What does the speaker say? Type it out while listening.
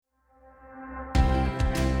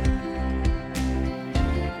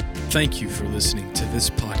Thank you for listening to this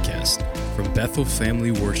podcast from Bethel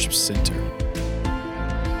Family Worship Center.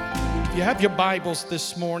 If you have your Bibles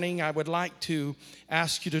this morning, I would like to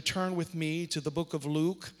ask you to turn with me to the book of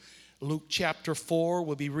Luke. Luke chapter 4.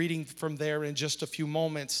 We'll be reading from there in just a few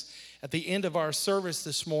moments. At the end of our service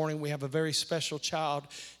this morning, we have a very special child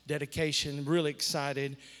dedication. Really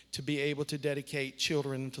excited to be able to dedicate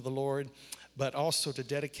children to the Lord, but also to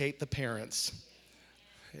dedicate the parents.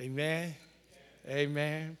 Amen.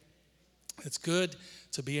 Amen. It's good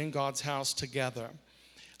to be in God's house together.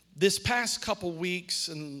 This past couple weeks,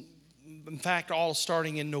 and in fact, all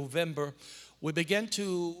starting in November, we began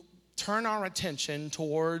to turn our attention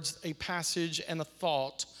towards a passage and a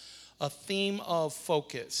thought, a theme of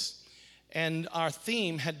focus. And our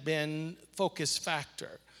theme had been focus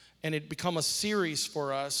factor. And it become a series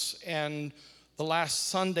for us. And the last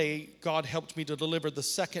Sunday, God helped me to deliver the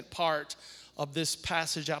second part of this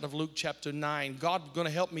passage out of Luke chapter 9. God's going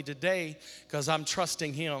to help me today because I'm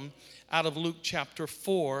trusting Him out of Luke chapter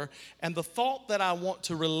 4. And the thought that I want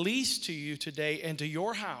to release to you today and to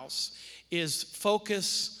your house is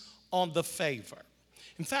focus on the favor.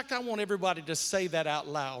 In fact, I want everybody to say that out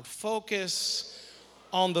loud. Focus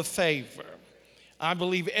on the favor. I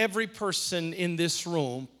believe every person in this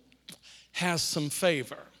room has some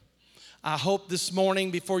favor. I hope this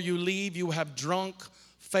morning before you leave, you have drunk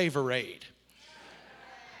Favorade.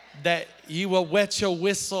 That you will wet your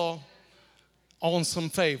whistle on some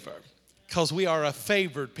favor, because we are a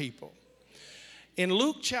favored people. In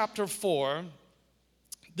Luke chapter 4,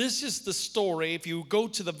 this is the story. If you go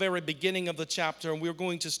to the very beginning of the chapter, and we're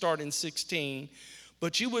going to start in 16,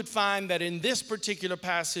 but you would find that in this particular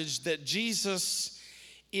passage that Jesus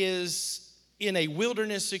is in a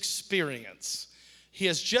wilderness experience. He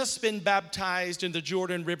has just been baptized in the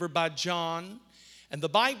Jordan River by John, and the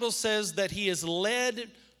Bible says that he is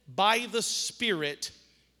led by the Spirit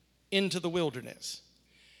into the wilderness.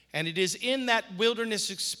 And it is in that wilderness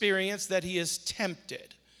experience that he is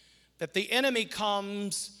tempted, that the enemy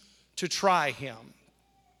comes to try him,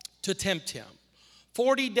 to tempt him.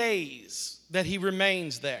 40 days that he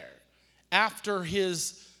remains there after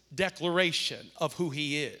his declaration of who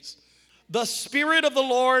he is. The Spirit of the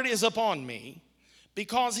Lord is upon me,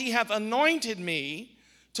 because he hath anointed me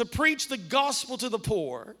to preach the gospel to the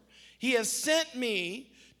poor. He has sent me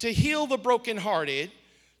to heal the brokenhearted,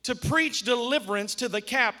 to preach deliverance to the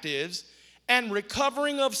captives, and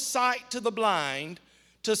recovering of sight to the blind,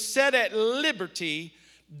 to set at liberty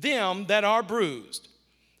them that are bruised,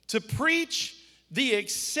 to preach the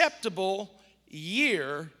acceptable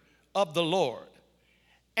year of the Lord.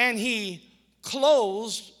 And he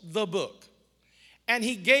closed the book, and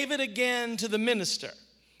he gave it again to the minister,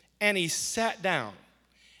 and he sat down.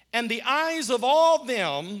 And the eyes of all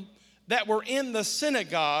them that were in the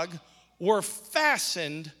synagogue were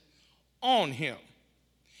fastened on him.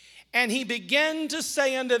 And he began to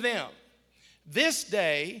say unto them, this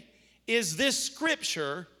day is this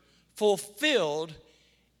scripture fulfilled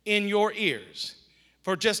in your ears.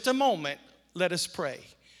 For just a moment, let us pray.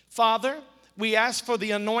 Father, we ask for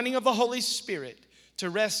the anointing of the Holy Spirit to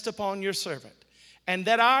rest upon your servant, and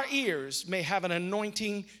that our ears may have an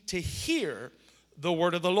anointing to hear the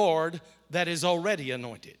word of the Lord that is already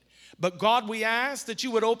anointed. But God, we ask that you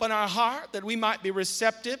would open our heart, that we might be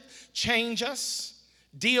receptive, change us,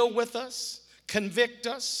 deal with us, convict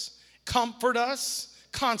us, comfort us,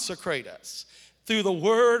 consecrate us through the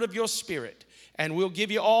word of your Spirit. And we'll give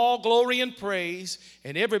you all glory and praise.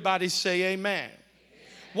 And everybody say amen. Amen.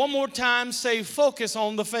 One more time, say focus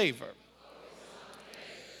on the favor.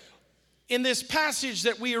 In this passage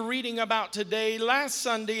that we are reading about today, last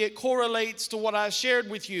Sunday, it correlates to what I shared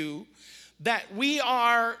with you, that we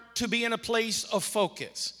are to be in a place of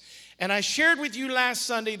focus. And I shared with you last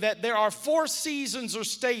Sunday that there are 4 seasons or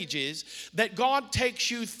stages that God takes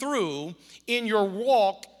you through in your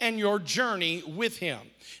walk and your journey with Him.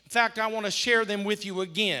 In fact, I want to share them with you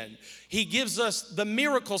again. He gives us the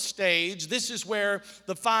miracle stage. This is where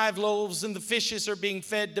the 5 loaves and the fishes are being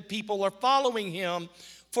fed to people are following Him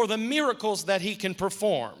for the miracles that He can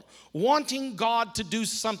perform, wanting God to do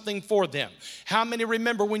something for them. How many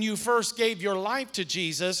remember when you first gave your life to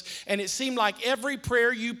Jesus and it seemed like every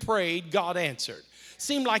prayer you prayed, God answered?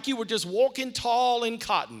 Seemed like you were just walking tall in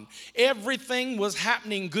cotton. Everything was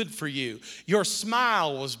happening good for you. Your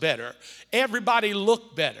smile was better. Everybody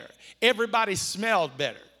looked better. Everybody smelled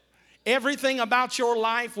better. Everything about your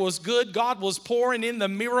life was good. God was pouring in the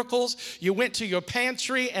miracles. You went to your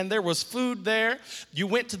pantry and there was food there. You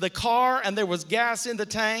went to the car and there was gas in the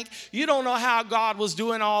tank. You don't know how God was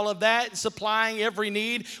doing all of that, supplying every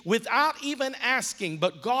need without even asking,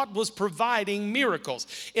 but God was providing miracles.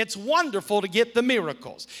 It's wonderful to get the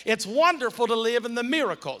miracles. It's wonderful to live in the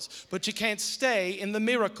miracles, but you can't stay in the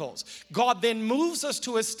miracles. God then moves us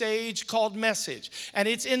to a stage called message, and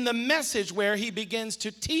it's in the message where he begins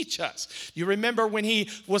to teach us. You remember when he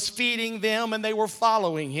was feeding them and they were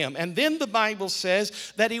following him. And then the Bible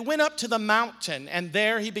says that he went up to the mountain and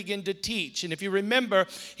there he began to teach. And if you remember,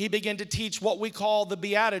 he began to teach what we call the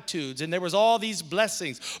Beatitudes. And there was all these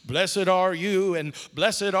blessings. Blessed are you and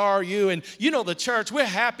blessed are you. And you know, the church, we're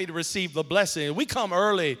happy to receive the blessing. We come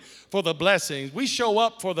early for the blessings. We show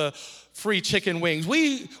up for the free chicken wings.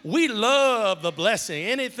 We love the blessing.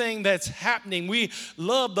 Anything that's happening, we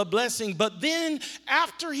love the blessing. But then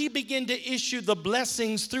after he began to issue the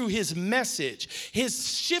blessings through his message, his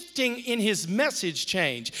shifting in his message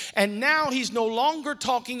changed. And now he's no longer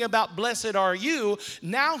talking about blessed are you.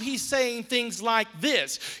 Now he's saying things like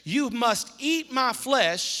this: you must eat my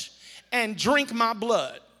flesh and drink my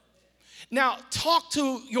blood. Now, talk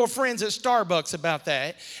to your friends at Starbucks about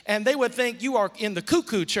that, and they would think you are in the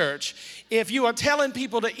cuckoo church if you are telling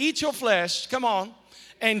people to eat your flesh, come on,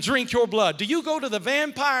 and drink your blood. Do you go to the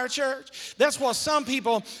vampire church? That's what some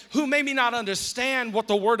people who maybe not understand what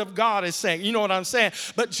the Word of God is saying. You know what I'm saying?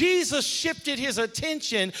 But Jesus shifted his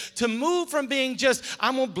attention to move from being just,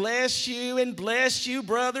 I'm going to bless you,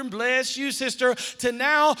 brother, and bless you, sister, to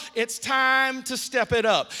now it's time to step it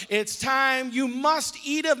up. It's time you must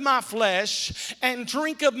eat of my flesh and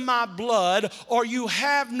drink of my blood, or you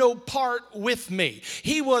have no part with me.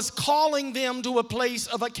 He was calling them to a place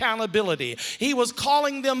of accountability. He was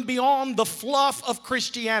calling them beyond the fluff of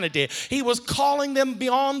Christianity. He was calling them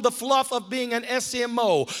beyond the fluff of being an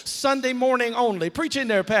SMO, Sunday morning only. Preach in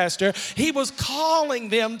there, Pastor. He was calling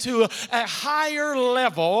them to a higher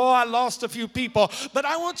level. Oh, I lost a few people, but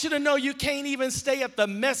I want you to know you can't even stay at the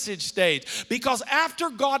message stage, because after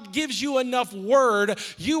God gives you enough word,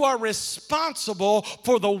 you are responsible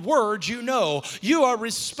for the word you know. You are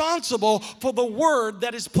responsible for the word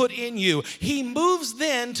that is put in you. He moves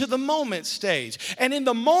then to the moment stage. And in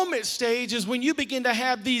the moment stage is when you begin to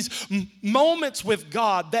have these moments with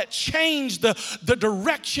God that change the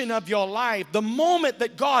direction of your life. The moment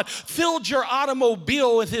that God filled your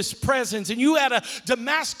automobile with his presence and you had a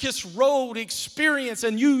Damascus Road experience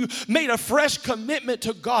and you made a fresh commitment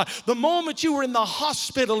to God. The moment you were in the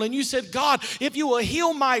hospital and you said, God, if you will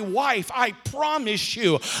heal my wife, I promise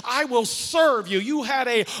you, I will serve you. You had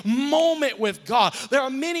a moment with God. There are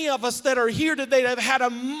many of us that are here today that have had a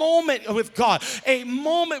moment with God, a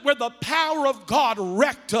moment where the power of God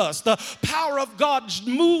wrecked us. The power of God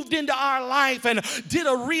moved into our life and did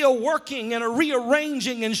a reworking and a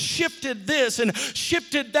rearranging and shifted this and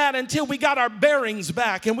shifted that until we got our bearings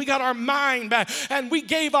back and we got our mind back and we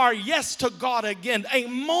gave our yes to God again. A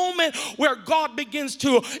moment where God begins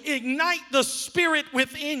to ignite the spirit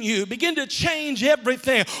within you, begin to change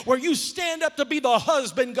everything, where you stand up to be the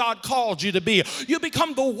husband God called you to be. You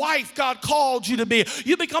become the wife God called you to be.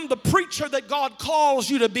 You become the preacher that God calls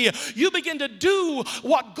you to be. You begin to do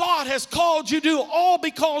what God has called you to do, all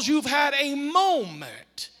because you've had a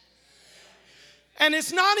moment. And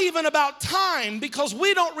it's not even about time, because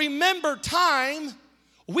we don't remember time,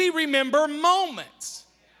 we remember moments.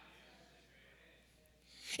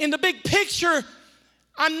 In the big picture,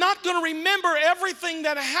 I'm not going to remember everything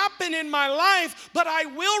that happened in my life, but I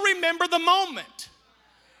will remember the moment.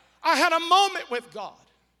 I had a moment with God.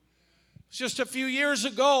 It's just a few years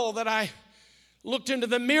ago that I looked into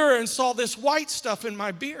the mirror and saw this white stuff in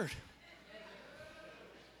my beard.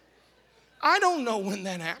 I don't know when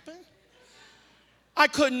that happened. I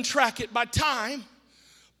couldn't track it by time,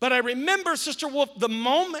 but I remember, Sister Wolf, the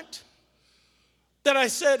moment that I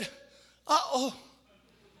said, uh-oh.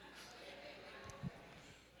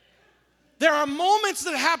 There are moments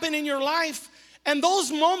that happen in your life, and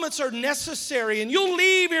those moments are necessary. And you'll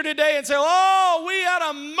leave here today and say, oh, we had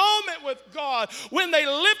a moment with God when they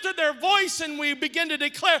lifted their voice and we began to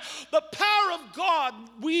declare the power of God.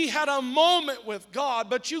 We had a moment with God,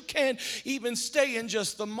 but you can't even stay in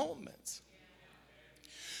just the moments,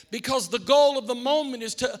 because the goal of the moment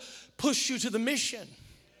is to push you to the mission.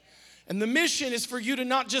 And the mission is for you to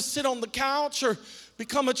not just sit on the couch or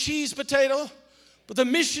become a cheese potato, but the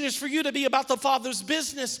mission is for you to be about the Father's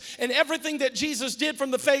business. And everything that Jesus did, from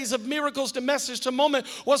the phase of miracles to message to moment,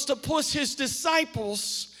 was to push his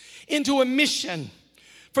disciples into a mission.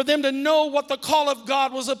 for them to know what the call of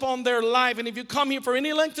God was upon their life. And if you come here for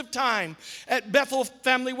any length of time at Bethel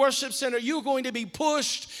Family Worship Center, you're going to be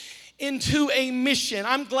pushed into a mission.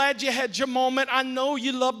 I'm glad you had your moment. I know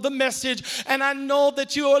you love the message, and I know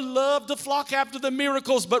that you love to flock after the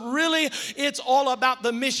miracles, but really it's all about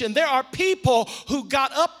the mission. There are people who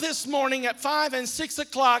got up this morning at 5 and 6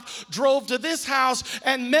 o'clock, drove to this house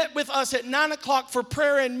and met with us at 9 o'clock for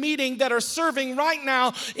prayer and meeting, that are serving right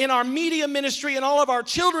now in our media ministry and all of our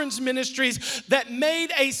children's ministries, that made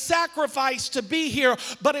a sacrifice to be here.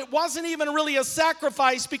 But it wasn't even really a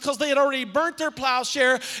sacrifice, because they had already burnt their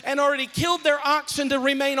plowshare and already killed their oxen to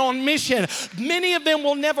remain on mission. Many of them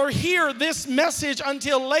will never hear this message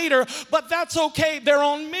until later, but that's okay. They're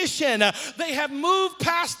on mission. They have moved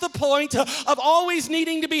past the point of always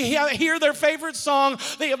needing to hear their favorite song.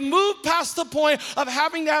 They have moved past the point of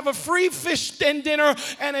having to have a free fish and dinner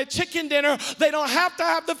and a chicken dinner. They don't have to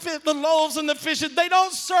have the loaves and the fishes. They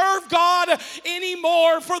don't serve God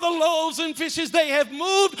anymore for the loaves and fishes. They have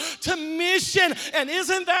moved to mission. And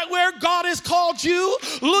isn't that where God has called you?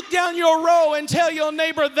 Look down your row and tell your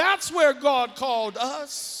neighbor, that's where God called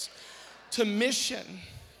us, to mission.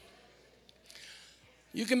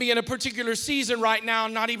 You can be in a particular season right now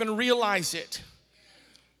and not even realize it.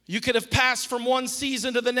 You could have passed from one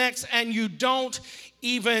season to the next and you don't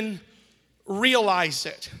even realize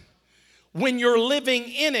it. When you're living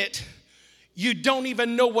in it, you don't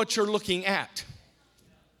even know what you're looking at.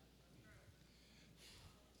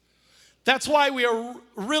 That's why we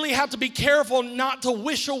really have to be careful not to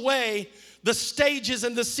wish away the stages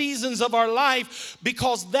and the seasons of our life,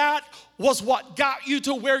 because that was what got you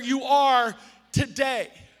to where you are today.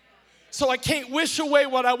 So I can't wish away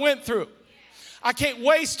what I went through. I can't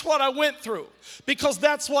waste what I went through, because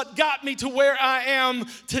that's what got me to where I am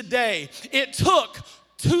today. It took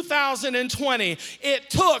 2020. It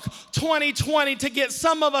took 2020 to get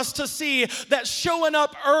some of us to see that showing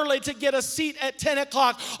up early to get a seat at 10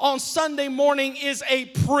 o'clock on Sunday morning is a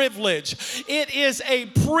privilege. It is a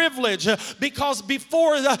privilege, because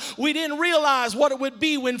before we didn't realize what it would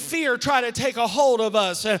be when fear tried to take a hold of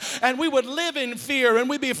us, and we would live in fear and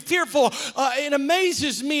we'd be fearful. It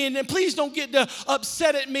amazes me, and please don't get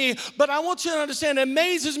upset at me, but I want you to understand, it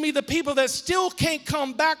amazes me the people that still can't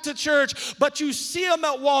come back to church, but you see them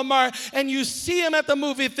at Walmart, and you see them at the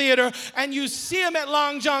movie theater, and you see them at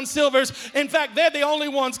Long John Silver's. In fact, they're the only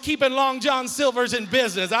ones keeping Long John Silver's in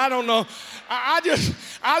business. I don't know. I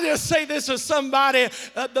just say this to somebody,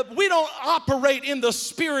 that we don't operate in the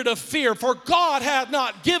spirit of fear, for God hath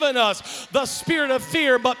not given us the spirit of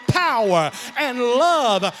fear, but power and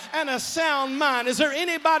love and a sound mind. Is there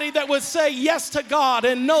anybody that would say yes to God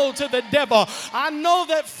and no to the devil? I know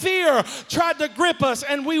that fear tried to grip us,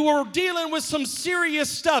 and we were dealing with some serious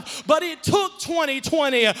stuff, but it took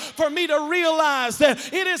 2020 for me to realize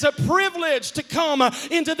that it is a privilege to come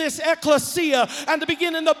into this ecclesia and to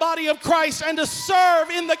begin in the body of Christ and to serve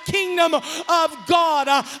in the kingdom of God.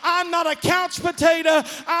 I'm not a couch potato.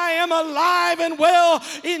 I am alive and well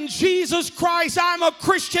in Jesus Christ. I'm a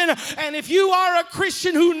Christian, and if you are a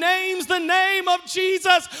Christian who names the name of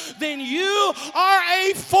Jesus, then you are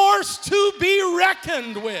a force to be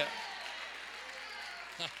reckoned with.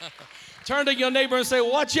 Turn to your neighbor and say,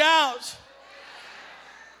 watch out.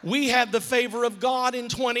 We had the favor of God in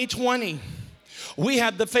 2020. We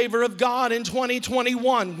had the favor of God in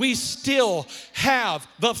 2021. We still have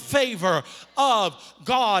the favor of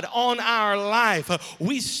God on our life.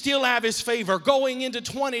 We still have His favor. Going into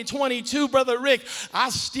 2022, Brother Rick, I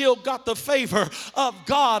still got the favor of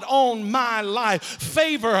God on my life.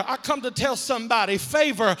 Favor, I come to tell somebody,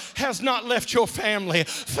 favor has not left your family.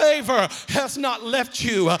 Favor has not left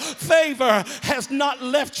you. Favor has not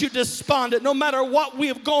left you despondent. No matter what we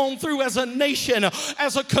have gone through as a nation,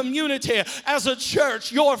 as a community, as a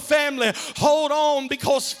church, your family, hold on,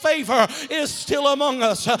 because favor is still among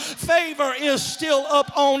us. Favor is still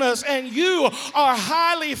up on us, and you are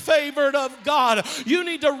highly favored of God. You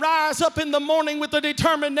need to rise up in the morning with the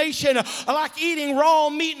determination, like eating raw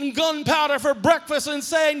meat and gunpowder for breakfast, and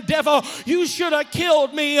saying, devil, you should have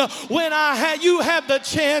killed me when you had the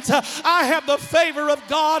chance. I have the favor of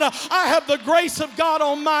God. I have the grace of God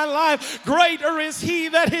on my life. Greater is He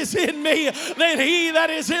that is in me than he that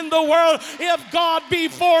is in the world. If God be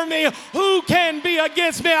for me, who can be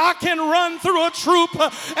against me? I can run through a troop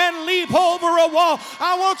and leap over a wall.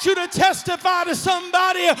 I want you to testify to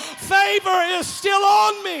somebody, favor is still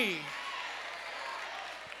on me.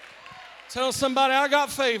 Tell somebody, I got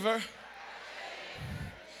favor.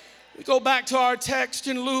 We go back to our text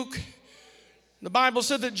in Luke. The Bible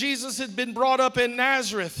said that Jesus had been brought up in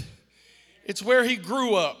Nazareth. It's where He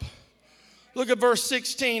grew up. Look at verse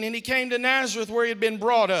 16. And he came to Nazareth where he had been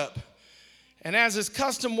brought up. And as his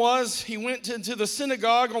custom was, he went into the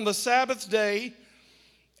synagogue on the Sabbath day,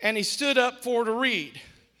 and he stood up for to read.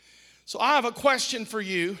 So I have a question for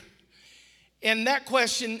you, and that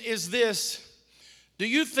question is this. Do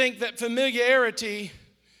you think that familiarity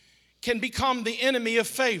can become the enemy of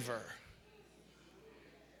favor?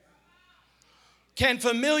 Can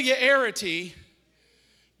familiarity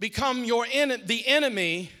become the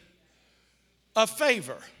enemy of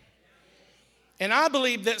favor? And I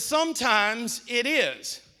believe that sometimes it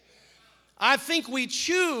is. I think we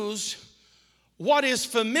choose what is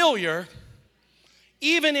familiar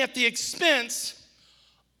even at the expense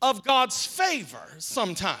of God's favor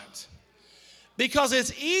sometimes. Because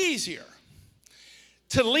it's easier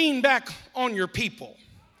to lean back on your people.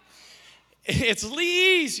 It's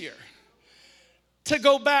easier to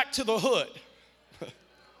go back to the hood.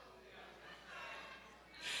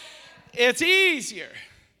 It's easier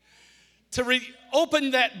to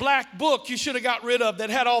open that black book you should have got rid of that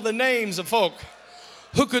had all the names of folk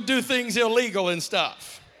who could do things illegal and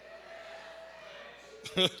stuff.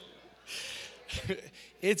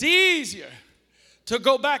 It's easier to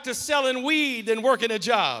go back to selling weed than working a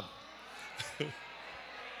job.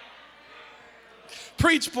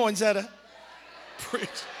 Preach, Poinsettia. Preach.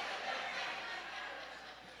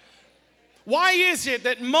 Why is it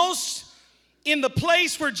that most in the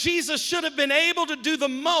place where Jesus should have been able to do the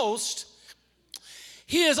most,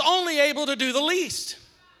 he is only able to do the least?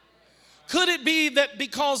 Could it be that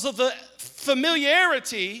because of the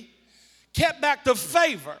familiarity kept back the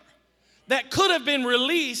favor that could have been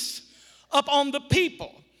released upon the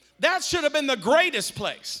people? That should have been the greatest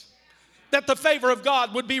place that the favor of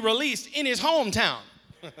God would be released, in his hometown.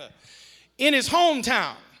 In his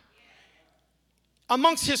hometown,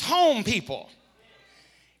 amongst his home people,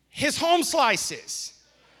 his home slices,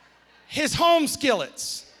 his home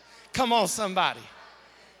skillets. Come on, somebody.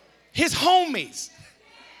 His homies.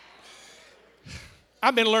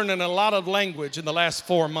 I've been learning a lot of language in the last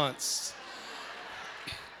 4 months.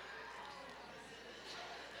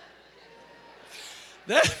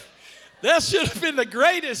 That should have been the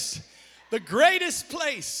greatest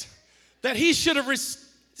place that he should have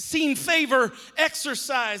seen favor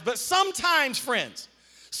exercised. But sometimes, friends,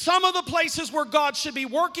 some of the places where God should be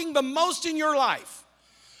working the most in your life,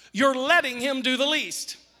 you're letting him do the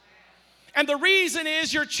least. And the reason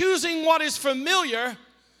is you're choosing what is familiar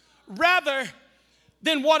rather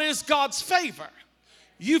than what is God's favor.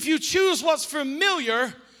 If you choose what's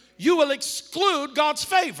familiar, you will exclude God's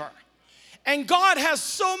favor. And God has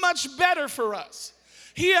so much better for us.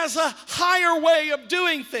 He has a higher way of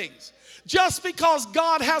doing things. Just because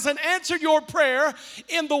God hasn't answered your prayer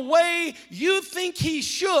in the way you think he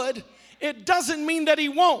should, it doesn't mean that he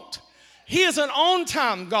won't. He is an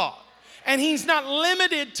on-time God, and he's not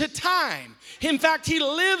limited to time. In fact, he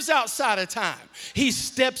lives outside of time. He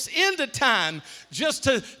steps into time just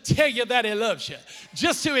to tell you that he loves you,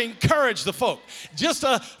 just to encourage the folk, just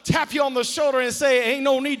to tap you on the shoulder and say, ain't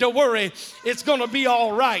no need to worry, it's going to be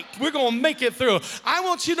all right. We're going to make it through. I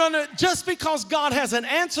want you to know, just because God hasn't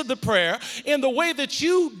answered the prayer in the way that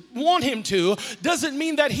you want him to, doesn't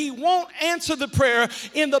mean that he won't answer the prayer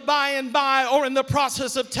in the by and by or in the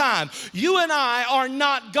process of time. You and I are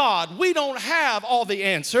not God. We don't have all the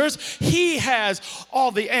answers. He has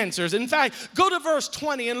all the answers. In fact, go to verse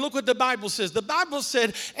 20 and look what the Bible says. The Bible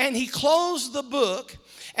said, and he closed the book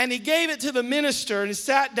and he gave it to the minister and he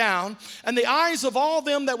sat down, and the eyes of all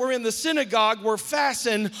them that were in the synagogue were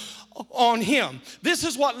fastened on him. This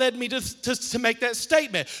is what led me to make that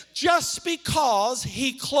statement. Just because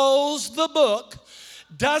he closed the book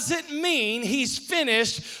doesn't mean he's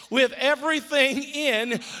finished with everything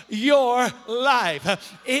in your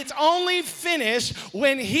life. It's only finished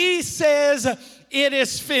when he says it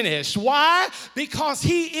is finished. Why? Because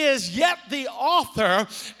he is yet the author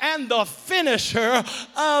and the finisher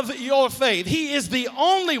of your faith. He is the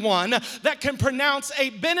only one that can pronounce a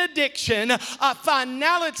benediction, a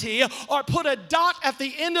finality, or put a dot at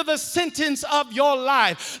the end of the sentence of your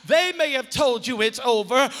life. They may have told you it's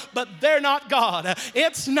over, but they're not God.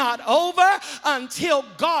 It's not over until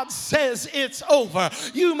God says it's over.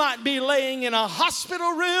 You might be laying in a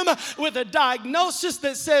hospital room with a diagnosis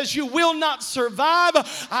that says you will not survive.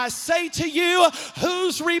 I say to you,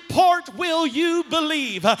 whose report will you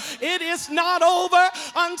believe? It is not over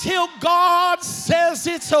until God says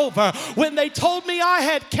it's over. When they told me I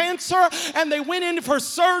had cancer and they went in for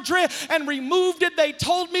surgery and removed it, they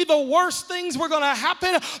told me the worst things were going to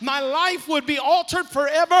happen. My life would be altered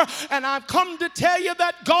forever. And I've come to tell you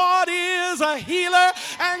that God is a healer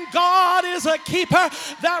And God is a keeper.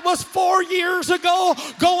 That was 4 years ago,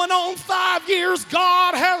 going on 5 years.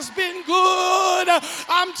 God has been good.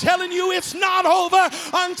 I'm telling you, it's not over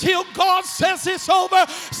until God says it's over.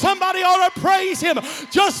 Somebody ought to praise him.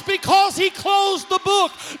 Just because he closed the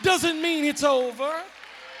book doesn't mean it's over.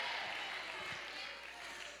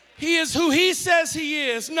 He is who he says he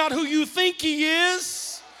is, not who you think he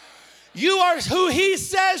is. You are who he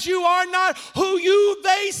says you are, not who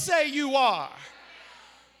they say you are.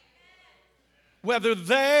 Whether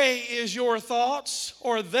they is your thoughts,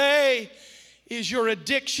 or they is your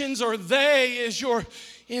addictions, or they is your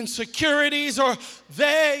insecurities, or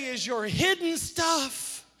they is your hidden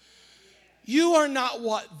stuff, you are not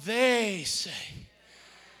what they say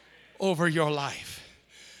over your life.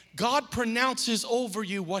 God pronounces over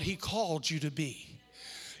you what he called you to be.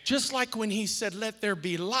 Just like when he said, let there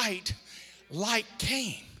be light, light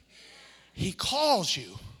came. He calls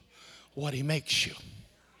you what he makes you.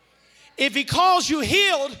 If he calls you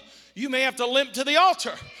healed, you may have to limp to the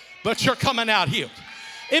altar, but you're coming out healed.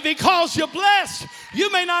 If he calls you blessed,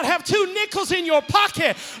 you may not have 2 nickels in your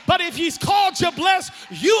pocket, but if he's called you blessed,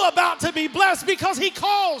 you're about to be blessed because he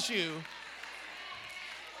calls you.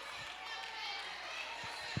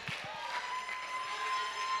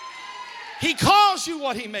 He calls you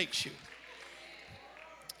what he makes you.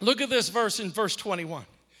 Look at this verse in verse 21.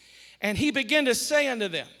 And he began to say unto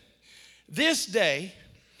them, this day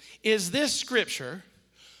is this scripture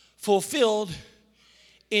fulfilled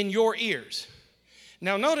in your ears.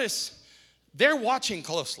 Now notice, they're watching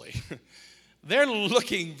closely. They're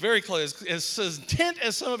looking very close. As intent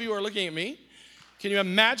as some of you are looking at me, can you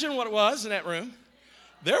imagine what it was in that room?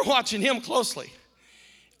 They're watching him closely.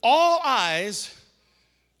 All eyes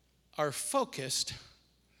are focused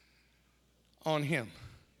on him.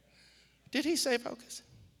 Did he say focus?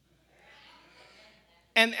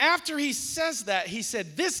 And after he says that, he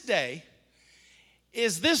said, this day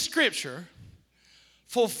is this scripture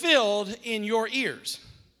fulfilled in your ears.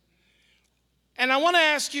 And I want to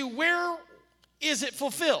ask you, where is it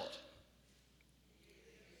fulfilled?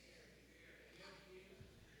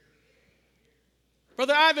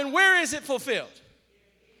 Brother Ivan, where is it fulfilled?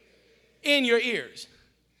 In your ears.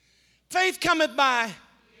 Faith cometh by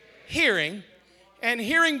hearing, and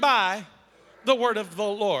hearing by the word of the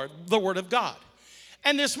Lord, the word of God.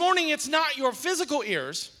 And this morning, it's not your physical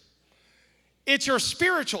ears, it's your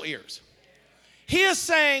spiritual ears. He is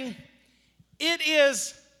saying, it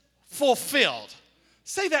is fulfilled.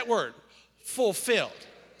 Say that word, fulfilled.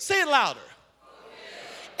 Say it louder.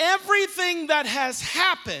 Everything that has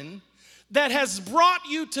happened that has brought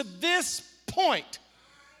you to this point,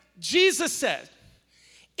 Jesus said,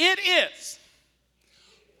 it is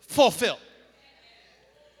fulfilled.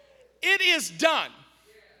 It is done.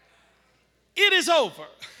 It is over.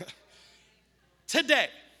 Today,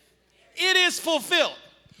 it is fulfilled.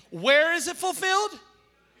 Where is it fulfilled?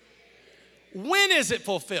 When is it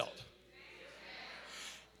fulfilled?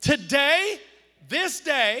 Today, this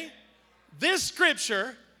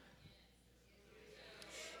scripture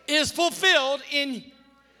is fulfilled in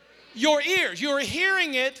your ears. You're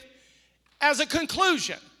hearing it as a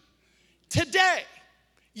conclusion. Today,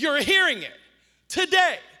 you're hearing it.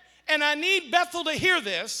 Today. And I need Bethel to hear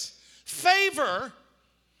this. Favor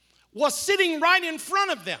was sitting right in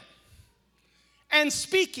front of them and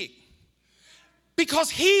speaking because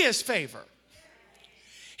he is favor.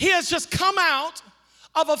 He has just come out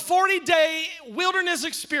of a 40-day wilderness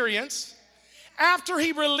experience. After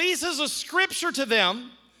he releases a scripture to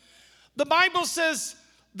them, the Bible says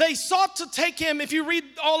they sought to take him, if you read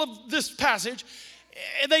all of this passage,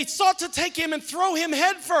 they sought to take him and throw him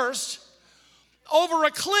headfirst over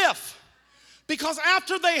a cliff, because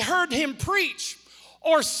after they heard him preach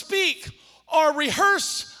or speak or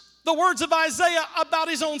rehearse the words of Isaiah about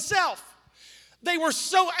his own self, they were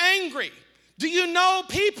so angry. Do you know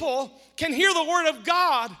people can hear the word of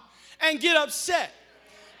God and get upset?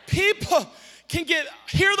 People can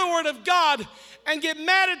hear the word of God and get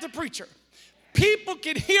mad at the preacher. People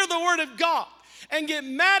can hear the word of God and get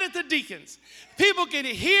mad at the deacons. People can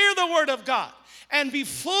hear the word of God and be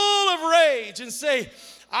full of rage and say,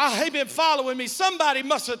 I've been following me. Somebody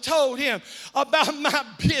must have told him about my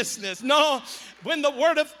business. No, when the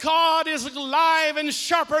word of God is alive and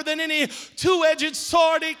sharper than any two-edged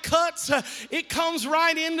sword, it comes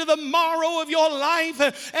right into the marrow of your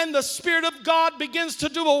life, and the Spirit of God begins to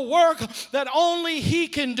do a work that only he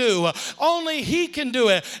can do. Only he can do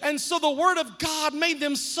it. And so the word of God made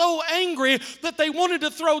them so angry that they wanted to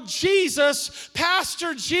throw Jesus,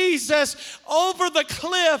 Pastor Jesus, over the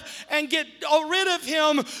cliff and get rid of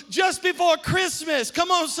him just before Christmas. Come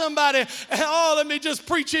on, somebody. Oh, let me just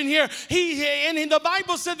preach in here. the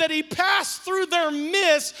Bible said that he passed through their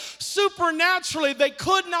midst supernaturally. They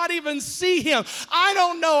could not even see him. I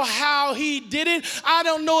don't know how he did it. I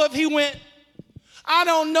don't know if he went, I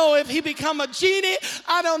don't know if he became a genie.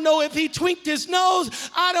 I don't know if he twinked his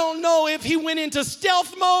nose. I don't know if he went into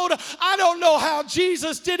stealth mode. I don't know how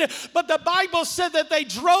Jesus did it. But the Bible said that they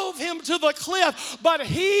drove him to the cliff, but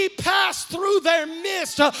he passed through their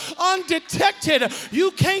midst undetected.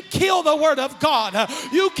 You can't kill the word of God.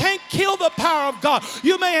 You can't kill the power of God.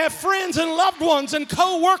 You may have friends and loved ones and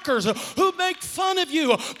co-workers who make fun of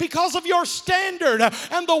you because of your standard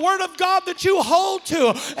and the word of God that you hold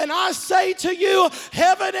to. And I say to you,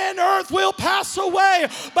 heaven and earth will pass away,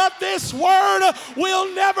 but this word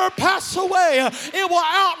will never pass away. It will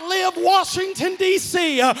outlive Washington,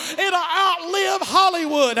 D.C. It'll outlive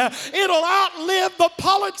Hollywood. It'll outlive the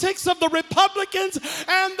politics of the Republicans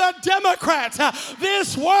and the Democrats.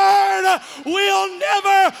 This word will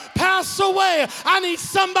never pass away. I need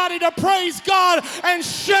somebody to praise God and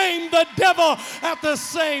shame the devil at the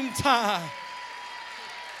same time.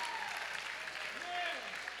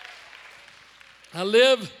 I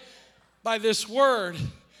live by this word,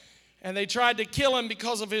 and they tried to kill him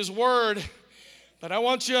because of his word. But I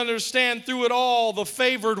want you to understand, through it all, the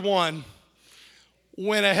favored one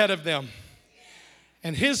went ahead of them.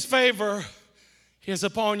 And his favor is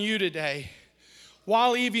upon you today.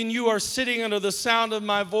 While even you are sitting under the sound of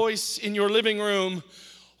my voice in your living room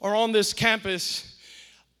or on this campus,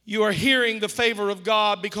 you are hearing the favor of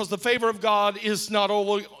God, because the favor of God is not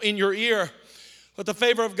only in your ear, but the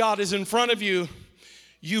favor of God is in front of you.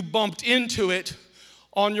 You bumped into it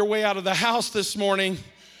on your way out of the house this morning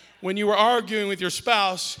when you were arguing with your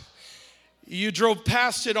spouse. You drove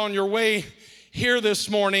past it on your way here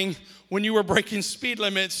this morning when you were breaking speed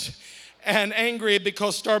limits and angry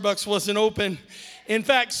because Starbucks wasn't open. In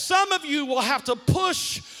fact, some of you will have to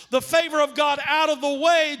push the favor of God out of the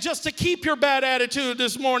way just to keep your bad attitude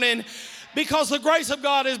this morning, because the grace of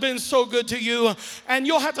God has been so good to you, and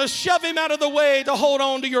you'll have to shove him out of the way to hold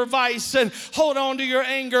on to your vice and hold on to your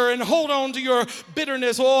anger and hold on to your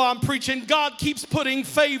bitterness. Oh, I'm preaching. God keeps putting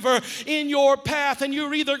favor in your path, and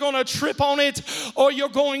you're either going to trip on it or you're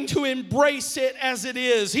going to embrace it as it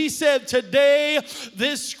is. He said, today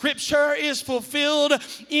this scripture is fulfilled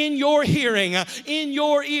in your hearing, in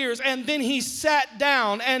your ears. And then he sat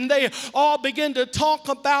down, and they all began to talk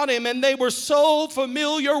about him, and they were so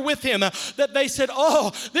familiar with him that they said,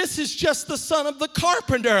 oh, this is just the son of the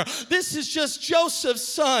carpenter. This is just Joseph's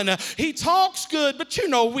son. He talks good, but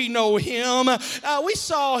we know him. We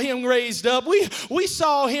saw him raised up. We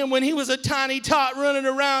saw him when he was a tiny tot running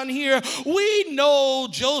around here. We know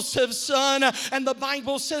Joseph's son. And the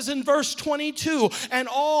Bible says in verse 22, and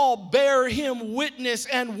all bare him witness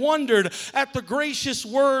and wondered at the gracious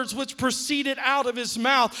words which proceeded out of his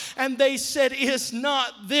mouth. And they said, is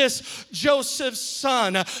not this Joseph's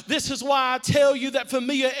son? This is why I tell you that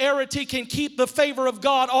familiarity can keep the favor of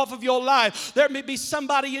God off of your life. There may be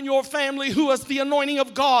somebody in your family who has the anointing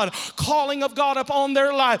of God, calling of God upon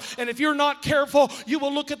their life. And if you're not careful, you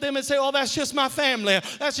will look at them and say, oh, that's just my family.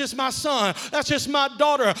 That's just my son. That's just my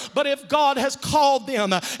daughter. But if God has called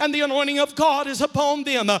them and the anointing of God is upon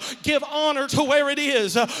them, give honor to where it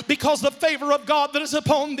is, because the favor of God that is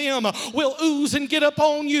upon them will ooze and get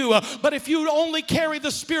upon you. But if you only carry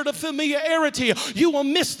the spirit of familiarity, you will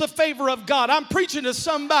miss the favor of God. I'm preaching to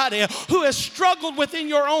somebody who has struggled within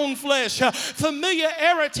your own flesh.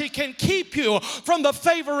 Familiarity can keep you from the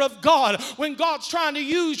favor of God. When God's trying to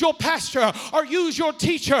use your pastor or use your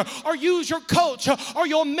teacher or use your coach or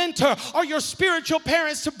your mentor or your spiritual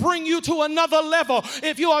parents to bring you to another level,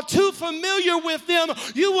 if you are too familiar with them,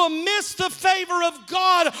 you will miss the favor of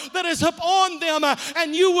God that is upon them,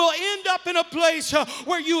 and you will end up in a place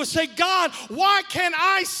where you will say, God, why can't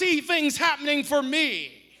I see things happening for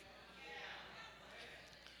me?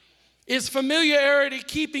 Is familiarity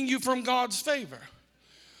keeping you from God's favor?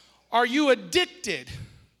 Are you addicted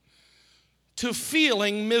to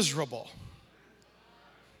feeling miserable?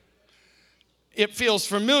 It feels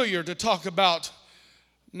familiar to talk about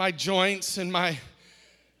my joints and my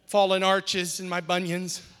fallen arches and my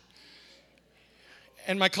bunions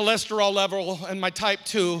and my cholesterol level and my type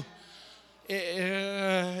 2.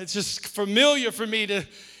 It's just familiar for me to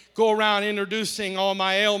go around introducing all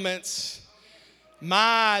my ailments.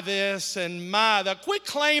 My this and my that. Quit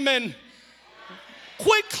claiming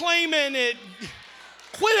it.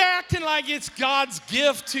 Quit acting like it's God's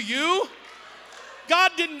gift to you.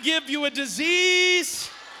 God didn't give you a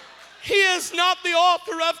disease. He is not the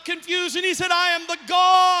author of confusion. He said, I am the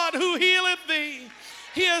God who healeth thee.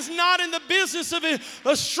 He is not in the business of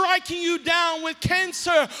striking you down with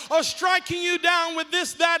cancer or striking you down with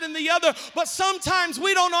this, that, and the other. But sometimes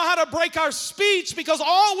we don't know how to break our speech because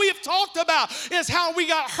all we have talked about is how we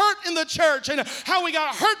got hurt in the church and how we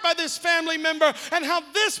got hurt by this family member and how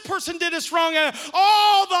this person did us wrong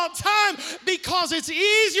all the time, because it's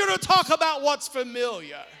easier to talk about what's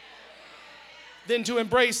familiar than to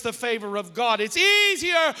embrace the favor of God. It's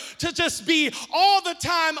easier to just be all the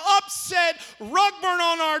time upset, rug burn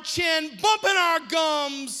on our chin, bumping our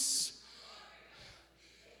gums.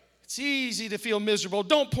 It's easy to feel miserable.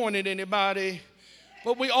 Don't point at anybody,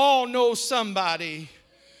 but we all know somebody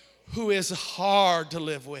who is hard to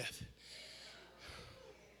live with.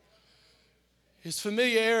 Is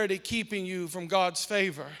familiarity keeping you from God's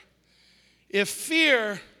favor? If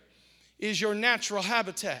fear is your natural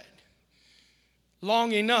habitat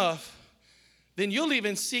long enough, then you'll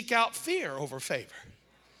even seek out fear over favor.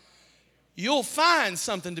 You'll find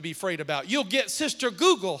something to be afraid about. You'll get Sister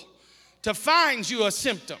Google to find you a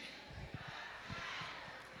symptom.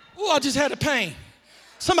 Oh, I just had a pain.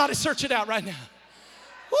 Somebody search it out right now.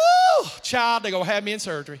 Woo, child, they're going to have me in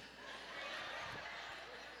surgery.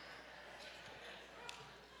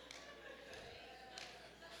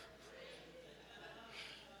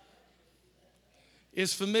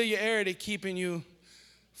 Is familiarity keeping you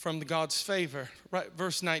from God's favor? Right,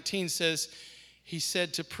 verse 19 says, he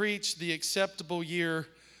said to preach the acceptable year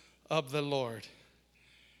of the Lord.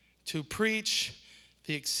 To preach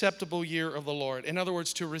the acceptable year of the Lord. In other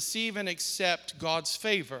words, to receive and accept God's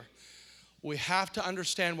favor, we have to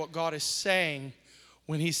understand what God is saying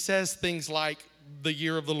when he says things like the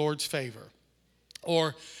year of the Lord's favor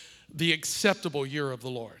or the acceptable year of the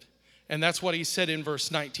Lord. And that's what he said in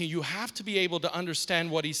verse 19. You have to be able to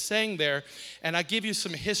understand what he's saying there. And I give you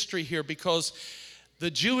some history here because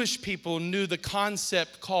the Jewish people knew the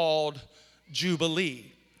concept called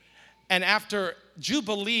Jubilee. And after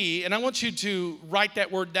Jubilee, and I want you to write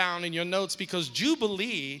that word down in your notes, because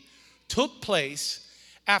Jubilee took place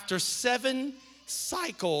after 7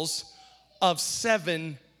 cycles of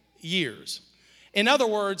 7 years. In other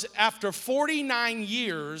words, after 49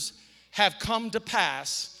 years have come to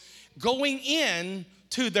pass, going in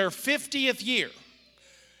to their 50th year,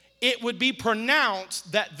 it would be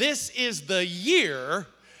pronounced that this is the year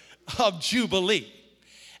of Jubilee.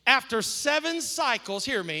 After 7 cycles,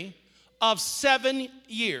 hear me, of 7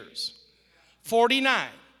 years, 49,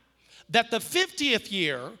 that the 50th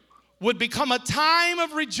year would become a time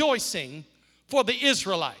of rejoicing for the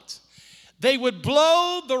Israelites. They would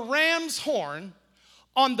blow the ram's horn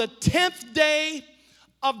on the 10th day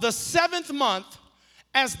of the 7th month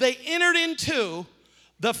as they entered into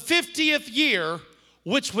the 50th year,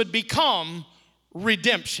 which would become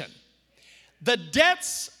redemption. The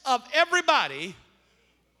debts of everybody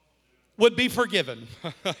would be forgiven.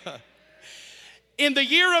 In the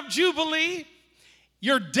year of Jubilee,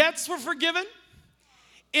 your debts were forgiven.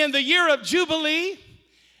 In the year of Jubilee,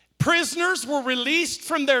 prisoners were released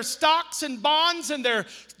from their stocks and bonds and their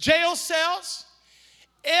jail cells.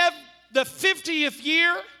 The 50th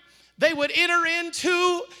year, they would enter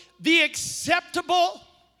into the acceptable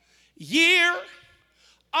year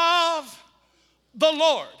of the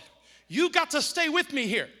Lord. You got to stay with me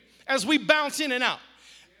here as we bounce in and out.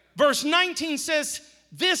 Verse 19 says,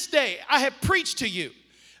 this day I have preached to you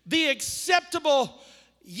the acceptable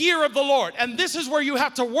year of the Lord. And this is where you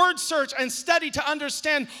have to word search and study to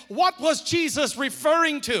understand what was Jesus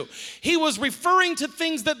referring to. He was referring to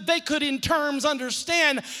things that they could in terms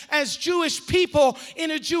understand as Jewish people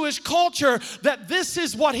in a Jewish culture, that this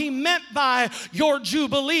is what he meant by your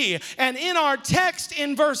Jubilee. And in our text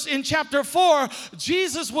in chapter 4,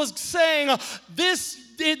 Jesus was saying this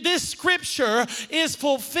scripture is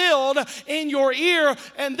fulfilled in your ear.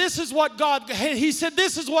 And this is what he said,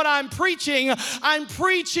 this is what I'm preaching. I'm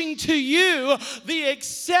preaching to you the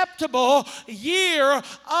acceptable year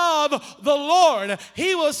of the Lord.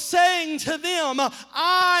 He was saying to them,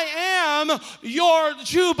 I am your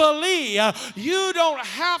Jubilee. You don't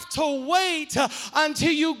have to wait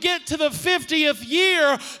until you get to the 50th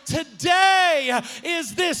year. Today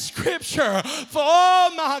is this scripture. For,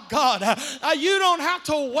 oh my God, you don't have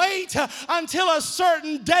to wait until a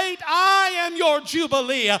certain date. I am your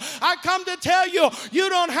Jubilee. I come to tell you, you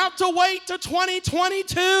don't have to wait to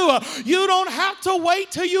 2022. You don't have to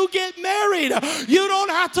wait till you get married. You don't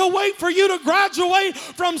have to wait for you to graduate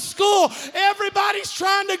from school. Everybody's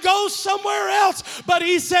trying to go somewhere else. But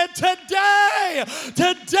he said, today,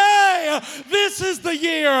 this is the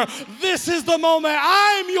year. This is the moment.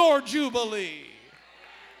 I'm your Jubilee.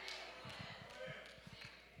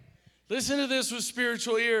 Listen to this with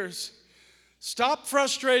spiritual ears. Stop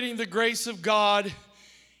frustrating the grace of God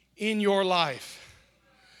in your life.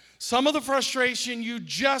 Some of the frustration you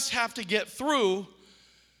just have to get through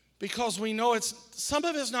because we know some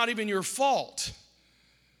of it's not even your fault,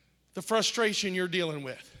 the frustration you're dealing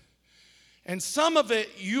with. And some of it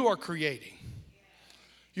you are creating.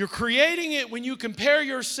 You're creating it when you compare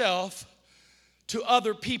yourself to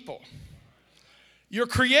other people. You're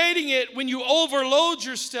creating it when you overload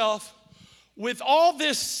yourself with all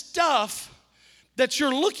this stuff that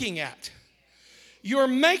you're looking at. You're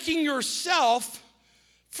making yourself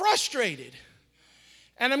frustrated.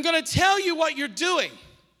 And I'm going to tell you what you're doing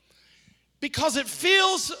because it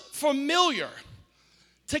feels familiar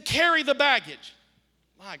to carry the baggage.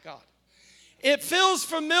 My God. It feels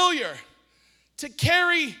familiar to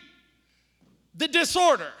carry the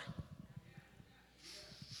disorder.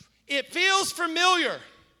 It feels familiar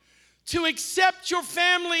to accept your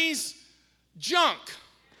family's junk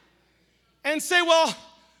and say, well,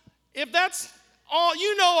 if that's all,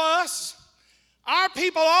 you know us, our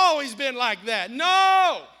people always been like that.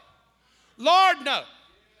 No, Lord, no.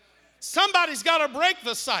 Somebody's got to break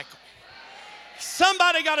the cycle.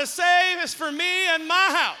 Somebody got to say, it's for me and my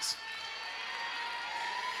house.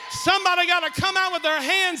 Somebody got to come out with their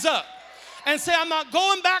hands up and say, I'm not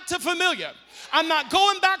going back to familiar. I'm not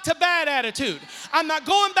going back to bad attitude. I'm not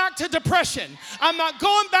going back to depression. I'm not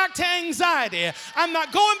going back to anxiety. I'm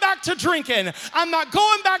not going back to drinking. I'm not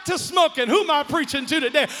going back to smoking. Who am I preaching to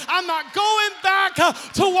today? I'm not going back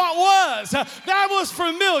to what was. That was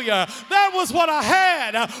familiar. That was what I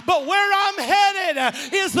had. But where I'm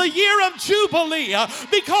headed is the year of Jubilee,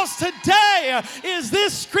 because today is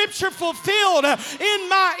this scripture fulfilled in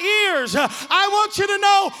my ears. I want you to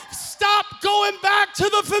know, stop going back to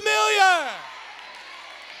the familiar.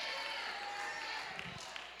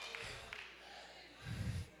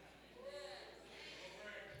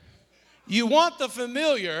 You want the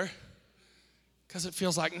familiar because it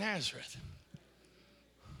feels like Nazareth.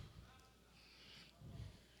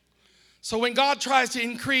 So when God tries to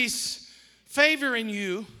increase favor in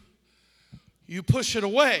you, you push it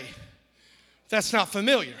away. That's not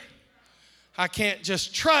familiar. I can't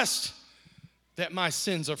just trust that my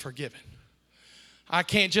sins are forgiven. I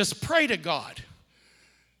can't just pray to God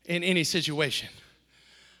in any situation.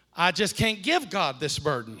 I just can't give God this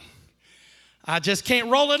burden. I just can't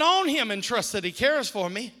roll it on him and trust that he cares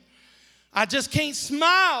for me. I just can't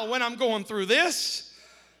smile when I'm going through this.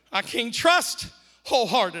 I can't trust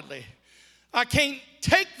wholeheartedly. I can't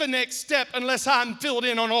take the next step unless I'm filled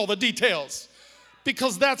in on all the details,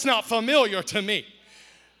 because that's not familiar to me.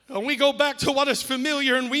 And we go back to what is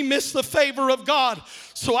familiar and we miss the favor of God.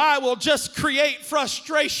 So I will just create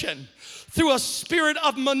frustration through a spirit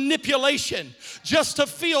of manipulation just to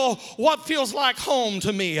feel what feels like home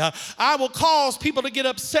to me. I will cause people to get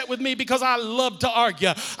upset with me because I love to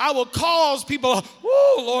argue. I will cause people,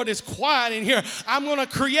 oh Lord, it's quiet in here. I'm going to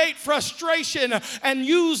create frustration and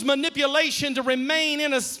use manipulation to remain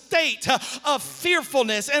in a state of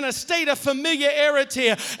fearfulness and a state of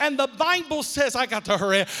familiarity. And the Bible says, I got to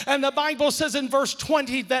hurry, and the Bible says in verse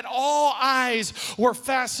 20 that all eyes were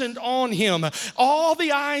fastened on him. All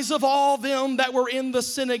the eyes of all them that were in the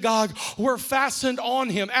synagogue were fastened on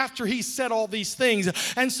him after he said all these things.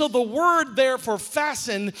 And so the word there for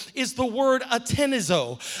fasten is the word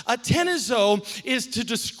atenizo. Atenizo is to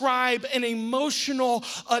describe an emotional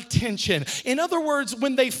attention. In other words,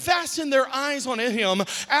 when they fastened their eyes on him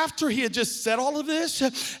after he had just said all of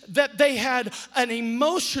this, that they had an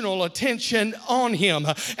emotional attention on him.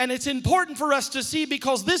 And it's important for us to see,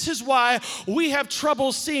 because this is why we have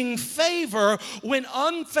trouble seeing favor when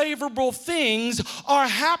unfavorable things are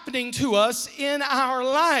happening to us in our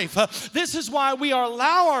life. This is why we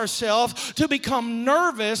allow ourselves to become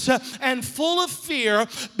nervous and full of fear,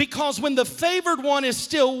 because when the favored one is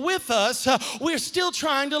still with us, we're still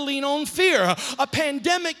trying to lean on fear. A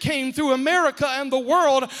pandemic came through America and the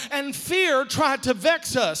world, and fear tried to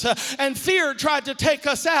vex us, and fear tried to take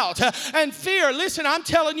us out. And fear, listen, I'm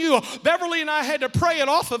telling you, Beverly and I had to pray it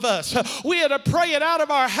off of us. We had to pray it out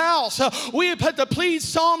of our house. We had to plead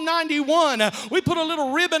Psalm 91. We put a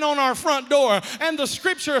little ribbon on our front door, and the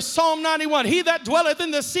scripture is Psalm 91. He that dwelleth in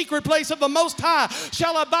the secret place of the Most High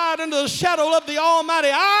shall abide under the shadow of the Almighty.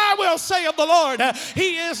 I will say of the Lord,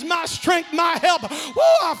 He is my strength, my help. Woo,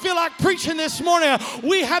 I feel like preaching this morning.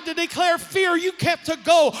 We had to declare fear, you kept to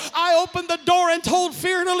go. I opened the door and told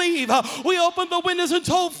fear to leave. We opened the windows and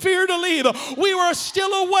told fear to leave. We were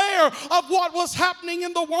still aware of what was happening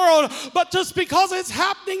in the world, but just because it's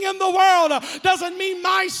happening in the world doesn't mean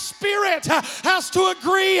my spirit has to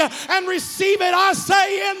agree and receive it. I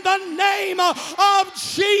say, in the name of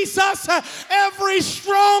Jesus, every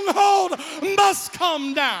stronghold must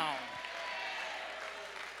come down.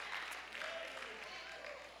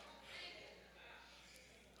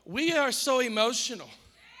 We are so emotional.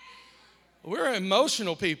 We're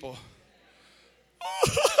emotional people.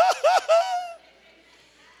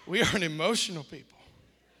 We are an emotional people.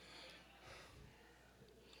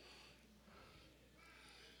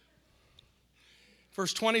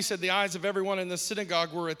 Verse 20 said, the eyes of everyone in the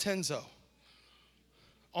synagogue were attenzo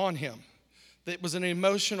on him. That was an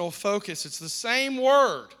emotional focus. It's the same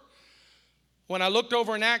word. When I looked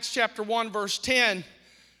over in Acts chapter 1, verse 10,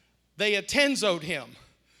 they attenzoed him.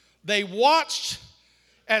 They watched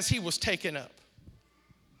as he was taken up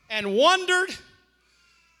and wondered,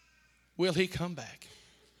 will he come back?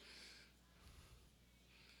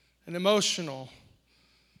 An emotional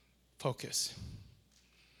focus.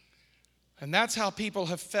 And that's how people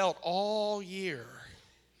have felt all year.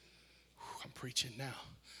 I'm preaching now.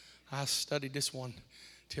 I studied this one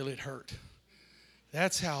till it hurt.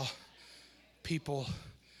 That's how people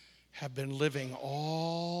have been living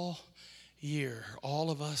all year, all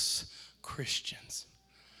of us Christians.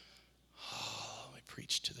 Oh, let me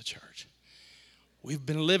preach to the church. We've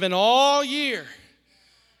been living all year,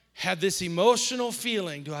 had this emotional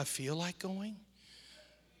feeling. Do I feel like going?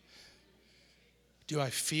 Do I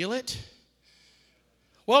feel it?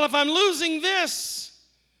 Well, if I'm losing this,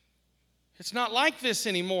 it's not like this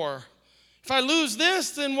anymore. If I lose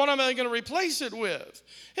this, then what am I going to replace it with?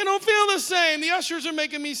 It don't feel the same. The ushers are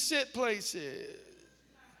making me sit places.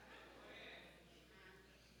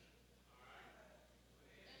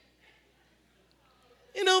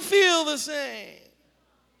 It don't feel the same.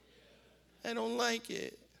 I don't like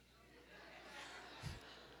it.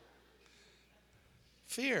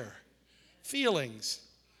 Fear, feelings.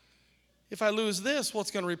 If I lose this,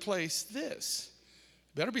 what's going to replace this?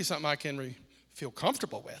 Better be something I can feel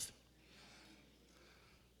comfortable with.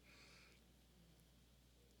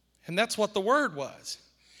 And that's what the word was.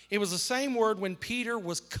 It was the same word when Peter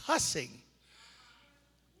was cussing.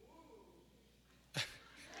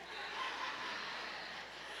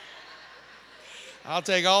 I'll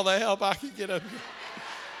take all the help I can get up here.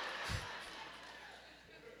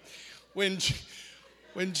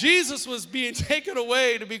 When Jesus was being taken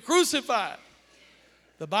away to be crucified,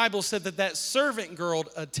 the Bible said that servant girl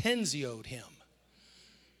attenzioed him.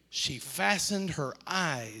 She fastened her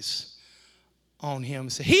eyes on him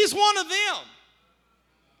and said, he's one of them.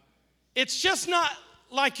 It's just not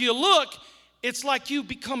like you look, it's like you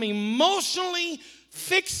become emotionally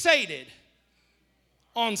fixated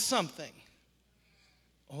on something.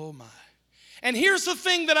 Oh my. And here's the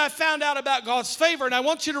thing that I found out about God's favor, and I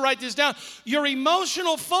want you to write this down. Your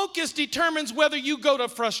emotional focus determines whether you go to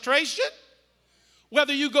frustration,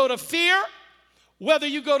 whether you go to fear, whether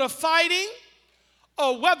you go to fighting,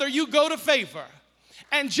 or whether you go to favor.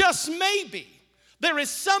 And just maybe there is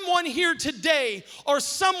someone here today or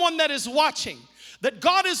someone that is watching that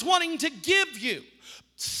God is wanting to give you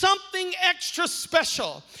something extra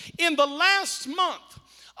special in the last month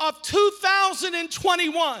of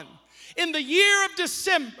 2021. In the year of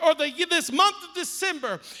December, or this month of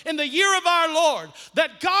December, in the year of our Lord,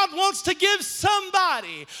 that God wants to give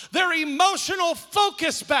somebody their emotional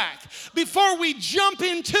focus back before we jump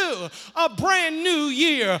into a brand new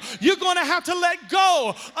year. You're going to have to let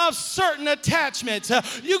go of certain attachments.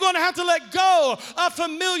 You're going to have to let go of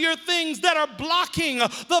familiar things that are blocking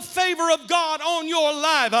the favor of God on your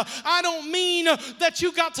life. I don't mean that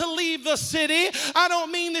you got to leave the city. I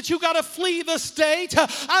don't mean that you got to flee the state.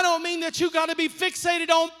 I don't mean that you got to be fixated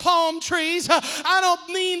on palm trees. I don't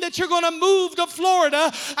mean that you're going to move to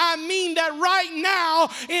Florida. I mean that right now,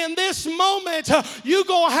 in this moment, you're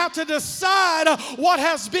going to have to decide what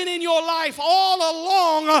has been in your life all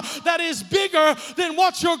along that is bigger than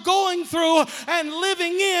what you're going through and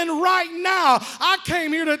living in right now. I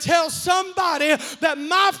came here to tell somebody that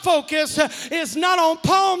my focus is not on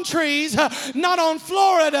palm trees, not on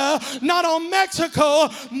Florida, not on Mexico.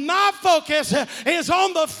 My focus is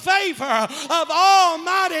on the favor of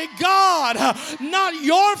Almighty God. Not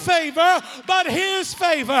your favor, but His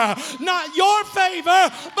favor. Not your favor,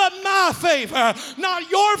 but my favor. Not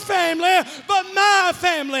your family, but my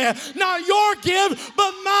family. Not your gift,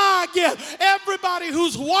 but my gift. Everybody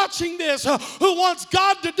who's watching this, who wants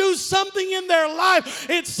God to do something in their life,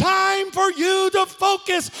 it's time for you to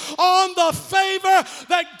focus on the favor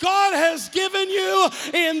that God has given you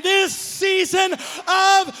in this season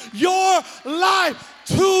of your life.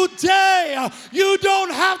 Today, you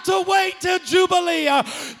don't have to wait till Jubilee.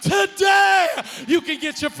 Today, you can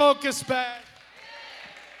get your focus back.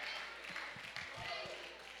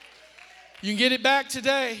 You can get it back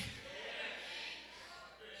today.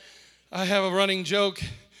 I have a running joke.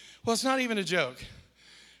 Well, it's not even a joke.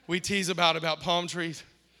 We tease about palm trees.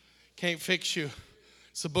 Can't fix you.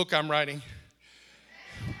 It's a book I'm writing.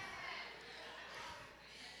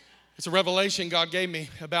 It's a revelation God gave me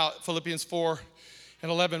about Philippians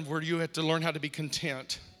 4:11, where you have to learn how to be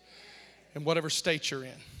content in whatever state you're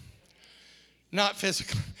in. Not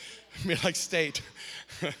physically, I mean like state,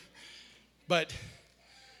 but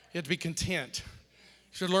you have to be content.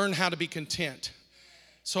 You should learn how to be content.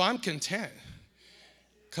 So I'm content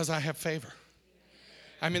because I have favor.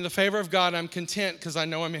 I'm in the favor of God. I'm content because I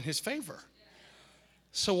know I'm in his favor.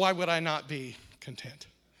 So why would I not be content?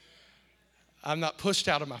 I'm not pushed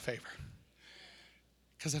out of my favor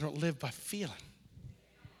because I don't live by feeling.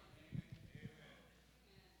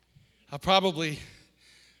 I probably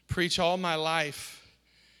preach all my life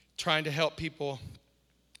trying to help people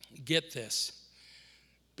get this.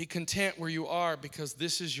 Be content where you are because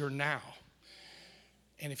this is your now.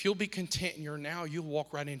 And if you'll be content in your now, you'll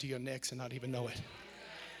walk right into your next and not even know it.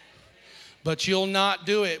 But you'll not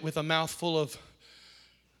do it with a mouth full of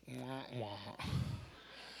wah, wah.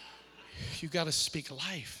 You got to speak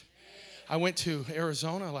life. I went to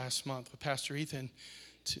Arizona last month with Pastor Ethan.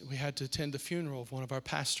 We had to attend the funeral of one of our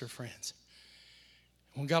pastor friends.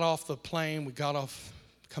 When we got off the plane,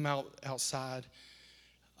 come outside.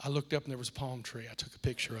 I looked up and there was a palm tree. I took a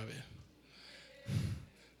picture of it.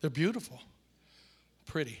 They're beautiful,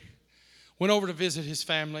 pretty. Went over to visit his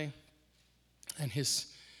family, and his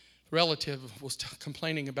relative was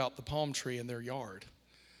complaining about the palm tree in their yard.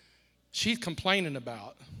 She's complaining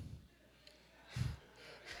about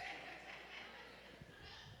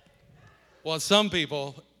what some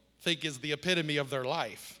people think is the epitome of their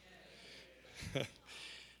life.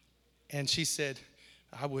 And she said,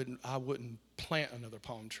 I wouldn't plant another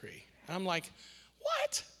palm tree. And I'm like,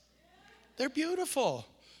 what? They're beautiful.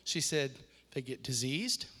 She said, they get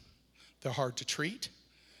diseased. They're hard to treat.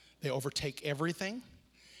 They overtake everything.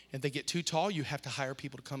 If they get too tall, you have to hire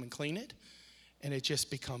people to come and clean it. And it just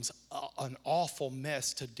becomes an awful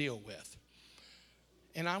mess to deal with.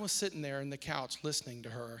 And I was sitting there on the couch listening to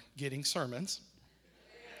her, getting sermons.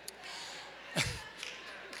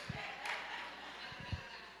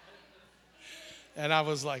 And I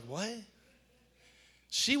was like, what?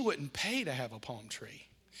 She wouldn't pay to have a palm tree.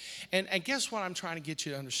 And guess what I'm trying to get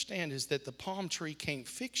you to understand is that the palm tree can't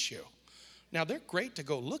fix you. Now, they're great to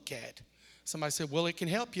go look at. Somebody said, well, it can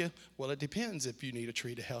help you. Well, it depends. If you need a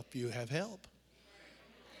tree to help you, have help.